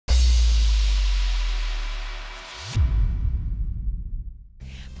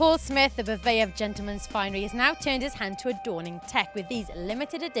Paul Smith, the purveyor of gentleman's finery, has now turned his hand to adorning tech with these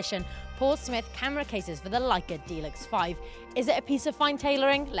limited edition Paul Smith camera cases for the Leica D-Lux 5. Is it a piece of fine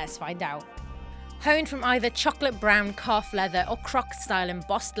tailoring? Let's find out. Honed from either chocolate brown calf leather or croc style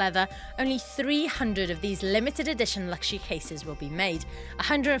embossed leather, only 300 of these limited edition luxury cases will be made,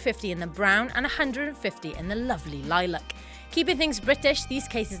 150 in the brown and 150 in the lovely lilac. Keeping things British, these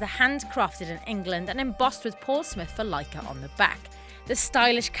cases are handcrafted in England and embossed with Paul Smith for Leica on the back. The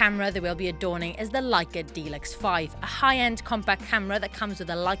stylish camera they will be adorning is the Leica D-Lux 5, a high-end compact camera that comes with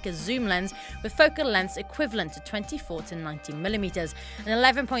a Leica zoom lens with focal lengths equivalent to 24 to 90mm,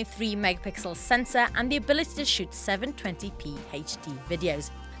 an 11.3 megapixel sensor and the ability to shoot 720p HD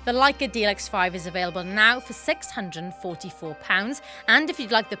videos. The Leica D-Lux 5 is available now for £644, and if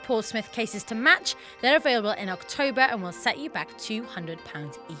you'd like the Paul Smith cases to match, they're available in October and will set you back £200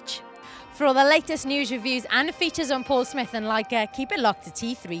 each. For all the latest news, reviews and features on Paul Smith and Leica, keep it locked to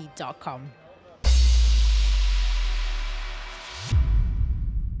t3.com.